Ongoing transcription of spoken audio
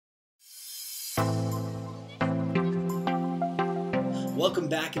Welcome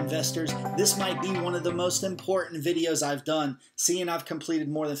back, investors. This might be one of the most important videos I've done, seeing I've completed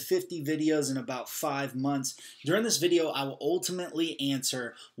more than 50 videos in about 5 months. During this video, I will ultimately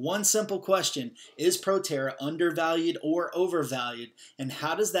answer one simple question: is Proterra undervalued or overvalued? And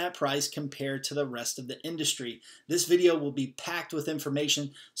how does that price compare to the rest of the industry? This video will be packed with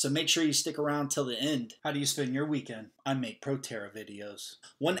information, so make sure you stick around till the end. How do you spend your weekend? I make Proterra videos.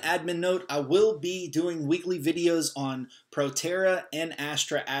 One admin note: I will be doing weekly videos on Proterra and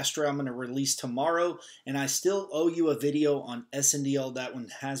Astra. I'm going to release tomorrow, and I still owe you a video on SNDL. That one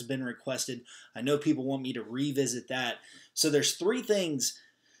has been requested. I know people want me to revisit that. So there's 3 things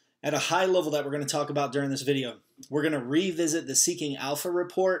at a high level that we're going to talk about during this video. We're going to revisit the Seeking Alpha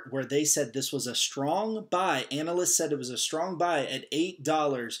report, where they said this was a strong buy. Analysts said it was a strong buy at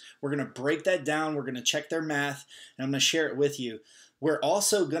 $8. We're going to break that down. We're going to check their math, and I'm going to share it with you. We're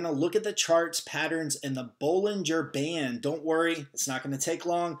also going to look at the charts, patterns, and the Bollinger Band. Don't worry, it's not going to take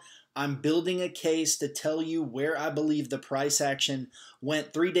long. I'm building a case to tell you where I believe the price action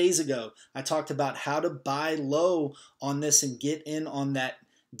went 3 days ago. I talked about how to buy low on this and get in on that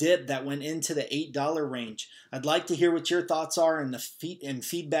dip that went into the $8 range. I'd like to hear what your thoughts are and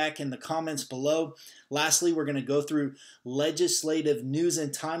feedback in the comments below. Lastly, we're going to go through legislative news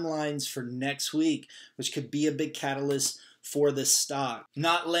and timelines for next week, which could be a big catalyst for the stock.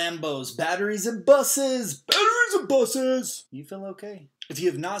 Not Lambos, batteries and buses. Batteries and buses. You feel okay? If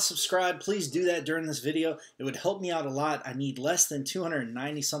you have not subscribed, please do that during this video. It would help me out a lot. I need less than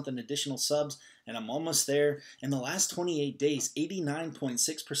 290 something additional subs, and I'm almost there. In the last 28 days,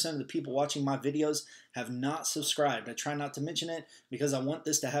 89.6% of the people watching my videos have not subscribed. I try not to mention it because I want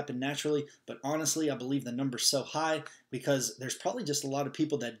this to happen naturally, but honestly, I believe the number's so high because there's probably just a lot of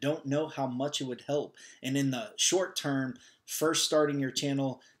people that don't know how much it would help. And in the short term, first starting your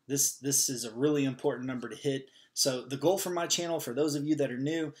channel, this is a really important number to hit. So the goal for my channel, for those of you that are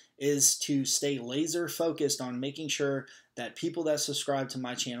new, is to stay laser focused on making sure that people that subscribe to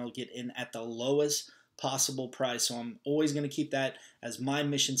my channel get in at the lowest possible price. So I'm always going to keep that as my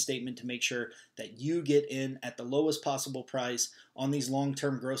mission statement, to make sure that you get in at the lowest possible price on these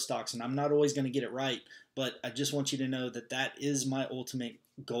long-term growth stocks. And I'm not always going to get it right, but I just want you to know that that is my ultimate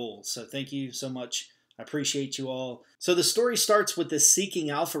goal. So thank you so much. I appreciate you all. So the story starts with the Seeking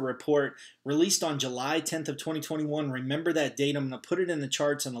Alpha report released on July 10th of 2021. Remember that date. I'm going to put it in the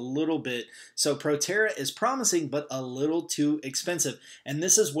charts in a little bit. So Proterra is promising, but a little too expensive. And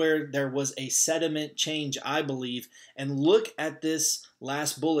this is where there was a sentiment change, I believe. And look at this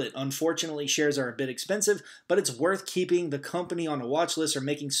last bullet. Unfortunately, shares are a bit expensive, but it's worth keeping the company on a watch list or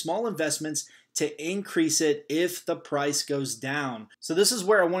making small investments to increase it if the price goes down. So this is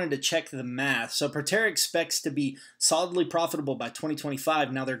where I wanted to check the math. So Proterra expects to be solidly profitable by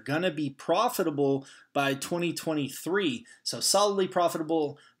 2025. Now they're going to be profitable by 2023. So solidly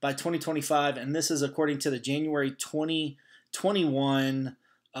profitable by 2025. And this is according to the January 2021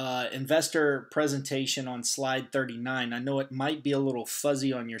 investor presentation on slide 39. I know it might be a little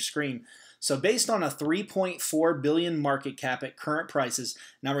fuzzy on your screen. So based on a 3.4 billion market cap at current prices,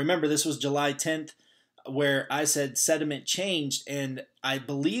 now remember this was July 10th where I said sentiment changed, and I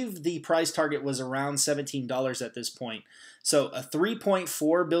believe the price target was around $17 at this point. So a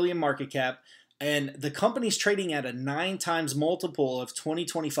 3.4 billion market cap, and the company's trading at a 9 times multiple of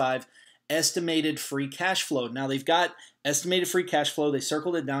 2025 estimated free cash flow. Now they've got estimated free cash flow. They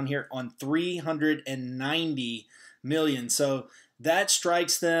circled it down here on 390 million. So that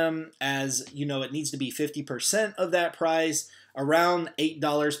strikes them as, you know, it needs to be 50% of that price, around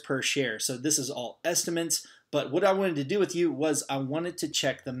 $8 per share. So this is all estimates. But what I wanted to do with you was I wanted to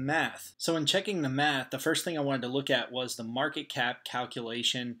check the math. So in checking the math, the first thing I wanted to look at was the market cap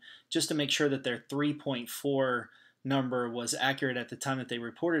calculation, just to make sure that their 3.4 number was accurate at the time that they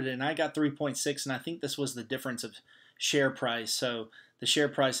reported it. And I got 3.6, and I think this was the difference of share price. So the share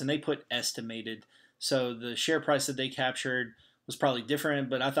price, and they put estimated. So the share price that they captured was probably different,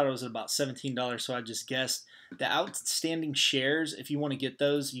 but I thought it was about $17, so I just guessed. The outstanding shares, if you want to get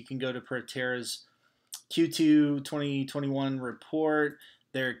those, you can go to Proterra's Q2 2021 report,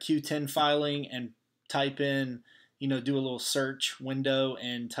 their Q10 filing, and type in, you know, do a little search window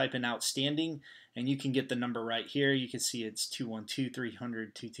and type in outstanding, and you can get the number right here. You can see it's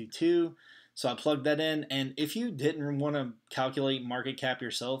 212-300-222. So I plugged that in, and if you didn't want to calculate market cap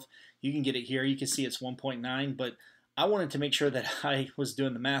yourself, you can get it here. You can see it's 1.9, but I wanted to make sure that I was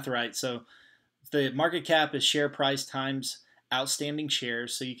doing the math right. So the market cap is share price times outstanding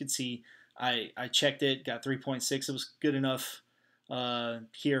shares. So you can see I checked it, got 3.6. It was good enough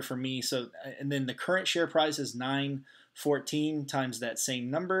here for me. So, and then the current share price is 14 times that same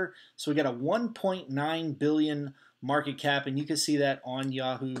number. So we got a 1.9 billion market cap, and you can see that on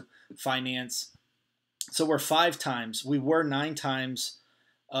Yahoo Finance. So we're 5 times. We were 9 times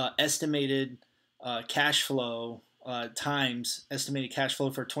estimated cash flow times estimated cash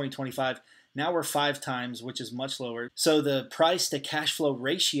flow for 2025. Now we're 5 times, which is much lower. So the price to cash flow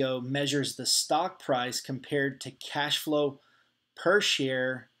ratio measures the stock price compared to cash flow per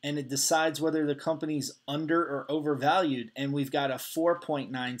share, and it decides whether the company's under or overvalued, and we've got a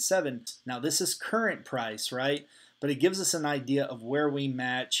 4.97. Now this is current price, right? But it gives us an idea of where we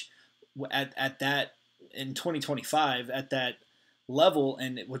match at that in 2025 at that level,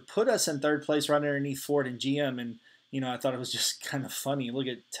 and it would put us in 3rd place right underneath Ford and GM. And I thought it was just kind of funny. Look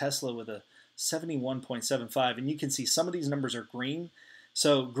at Tesla with a 71.75, and you can see some of these numbers are green.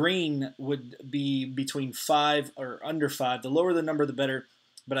 So green would be between 5 or under 5. The lower the number, the better.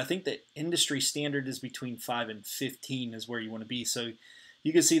 But I think the industry standard is between 5 and 15 is where you want to be. So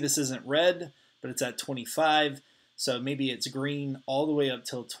you can see this isn't red, but it's at 25. So maybe it's green all the way up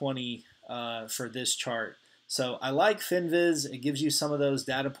till 20 for this chart. So I like FinViz. It gives you some of those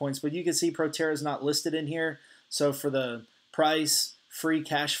data points, but you can see Proterra is not listed in here. So for the price, free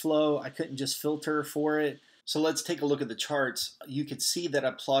cash flow, I couldn't just filter for it. So let's take a look at the charts. You can see that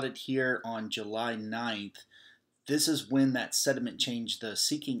I plotted here on July 9th. This is when that sentiment change, the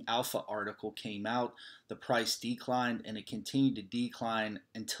Seeking Alpha article came out. The price declined, and it continued to decline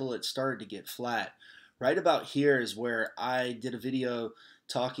until it started to get flat. Right about here is where I did a video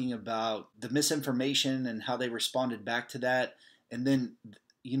talking about the misinformation and how they responded back to that. And then,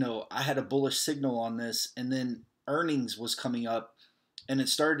 I had a bullish signal on this, and then earnings was coming up, and it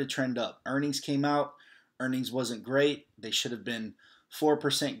started to trend up. Earnings came out. Earnings wasn't great. They should have been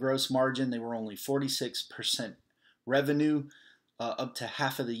 4% gross margin. They were only 46% revenue up to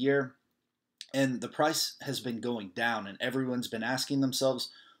half of the year. And the price has been going down, and everyone's been asking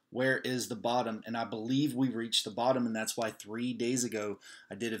themselves, where is the bottom? And I believe we reached the bottom, and that's why 3 days ago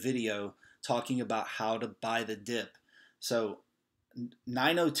I did a video talking about how to buy the dip. So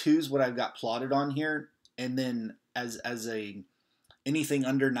 902 is what I've got plotted on here, and then as a anything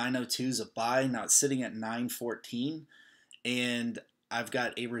under 902 is a buy. Now it's sitting at 914, and I've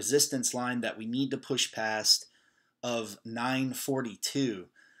got a resistance line that we need to push past of 942.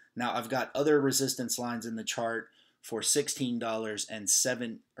 Now I've got other resistance lines in the chart for $16 and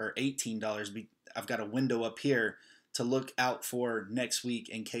 $7 or $18. I've got a window up here to look out for next week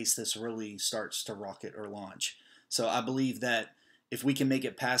in case this really starts to rocket or launch. So I believe that if we can make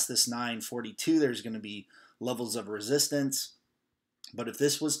it past this 942, there's going to be levels of resistance. But if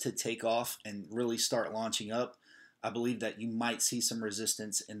this was to take off and really start launching up, I believe that you might see some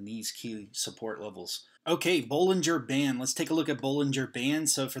resistance in these key support levels. Okay, Bollinger Band. Let's take a look at Bollinger Band.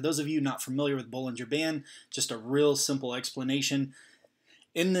 So for those of you not familiar with Bollinger Band, just a real simple explanation.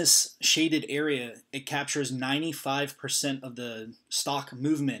 In this shaded area, it captures 95% of the stock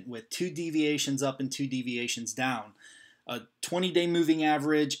movement with 2 deviations up and 2 deviations down. A 20-day moving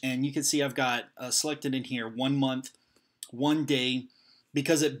average, and you can see I've got selected in here 1 month, 1 day,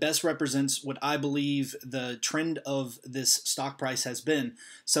 because it best represents what I believe the trend of this stock price has been.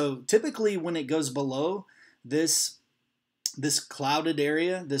 So typically when it goes below this clouded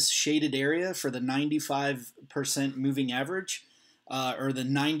area, this shaded area for the 95% moving average, or the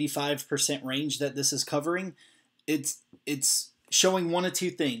 95% range that this is covering, it's showing one of two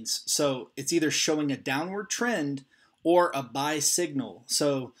things. So it's either showing a downward trend or a buy signal.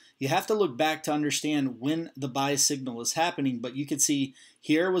 So you have to look back to understand when the buy signal is happening, but you can see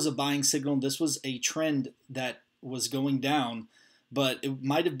here was a buying signal. This was a trend that was going down, but it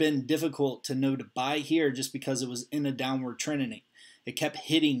might have been difficult to know to buy here just because it was in a downward trend and it kept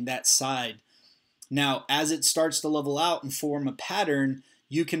hitting that side. Now, as it starts to level out and form a pattern,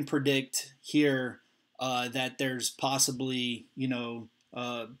 you can predict here that there's possibly,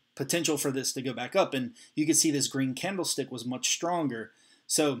 potential for this to go back up. And you can see this green candlestick was much stronger.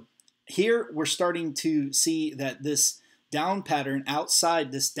 So here we're starting to see that this down pattern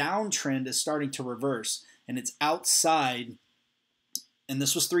outside this downtrend is starting to reverse. And it's outside, and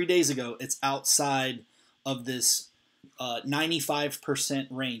this was 3 days ago, it's outside of this 95%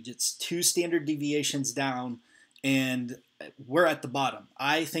 range. It's 2 standard deviations down, and we're at the bottom.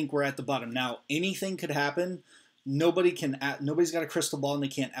 I think we're at the bottom. Now, anything could happen. Nobody's got a crystal ball, and they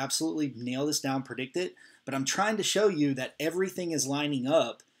can't absolutely nail this down, predict it. But I'm trying to show you that everything is lining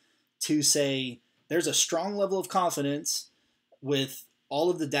up to say there's a strong level of confidence with all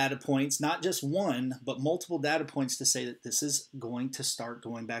of the data points, not just one, but multiple data points to say that this is going to start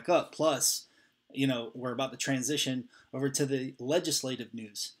going back up. Plus, we're about to transition over to the legislative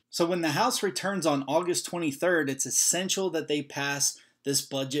news. So when the House returns on August 23rd, it's essential that they pass this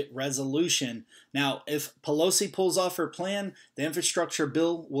budget resolution. Now, if Pelosi pulls off her plan, the infrastructure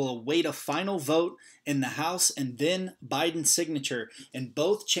bill will await a final vote in the House and then Biden's signature. And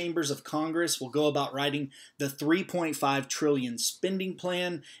both chambers of Congress will go about writing the $3.5 trillion spending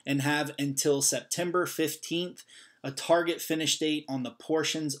plan and have until September 15th a target finish date on the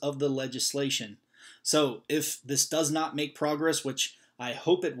portions of the legislation. So if this does not make progress, which I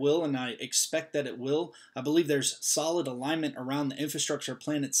hope it will, and I expect that it will. I believe there's solid alignment around the infrastructure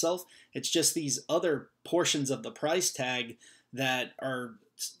plan itself. It's just these other portions of the price tag that are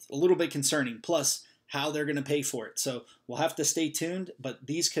a little bit concerning, plus how they're going to pay for it. So we'll have to stay tuned, but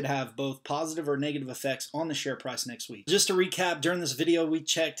these could have both positive or negative effects on the share price next week. Just to recap, during this video, we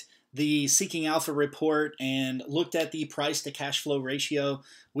checked the Seeking Alpha report and looked at the price to cash flow ratio.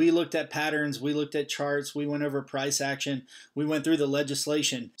 We looked at patterns, we looked at charts, we went over price action, we went through the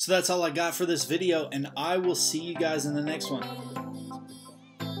legislation. So that's all I got for this video, and I will see you guys in the next one.